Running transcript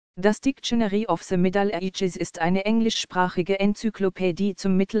Das Dictionary of the Middle Ages ist eine englischsprachige Enzyklopädie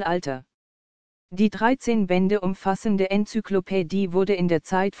zum Mittelalter. Die 13 Bände umfassende Enzyklopädie wurde in der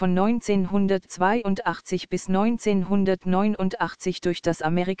Zeit von 1982 bis 1989 durch das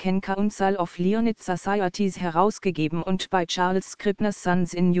American Council of Learned Societies herausgegeben und bei Charles Scribner's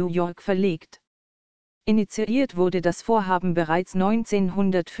Sons in New York verlegt. Initiiert wurde das Vorhaben bereits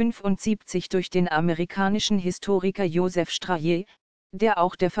 1975 durch den amerikanischen Historiker Joseph Strayer, der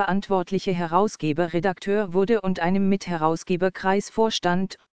auch der verantwortliche Herausgeber Redakteur wurde und einem Mitherausgeberkreis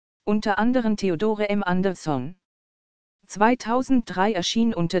vorstand, unter anderem Theodore M. Anderson. 2003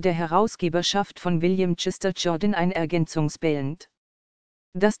 erschien unter der Herausgeberschaft von William Chester Jordan ein Ergänzungsband.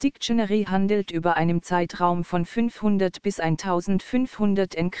 Das Dictionary handelt über einen Zeitraum von 500 bis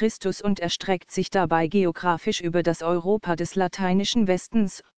 1500 n. Christus und erstreckt sich dabei geografisch über das Europa des lateinischen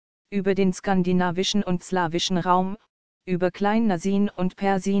Westens, über den skandinavischen und slawischen Raum, über Kleinasien und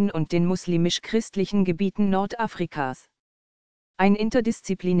Persien und den muslimisch-christlichen Gebieten Nordafrikas. Ein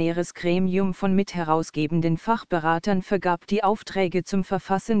interdisziplinäres Gremium von mitherausgebenden Fachberatern vergab die Aufträge zum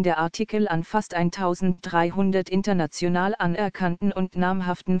Verfassen der Artikel an fast 1300 international anerkannten und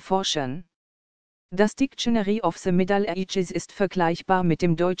namhaften Forschern. Das Dictionary of the Middle Ages ist vergleichbar mit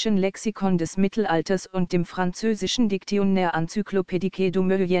dem deutschen Lexikon des Mittelalters und dem französischen Dictionnaire Enzyklopädie du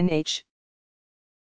Moyen Âge.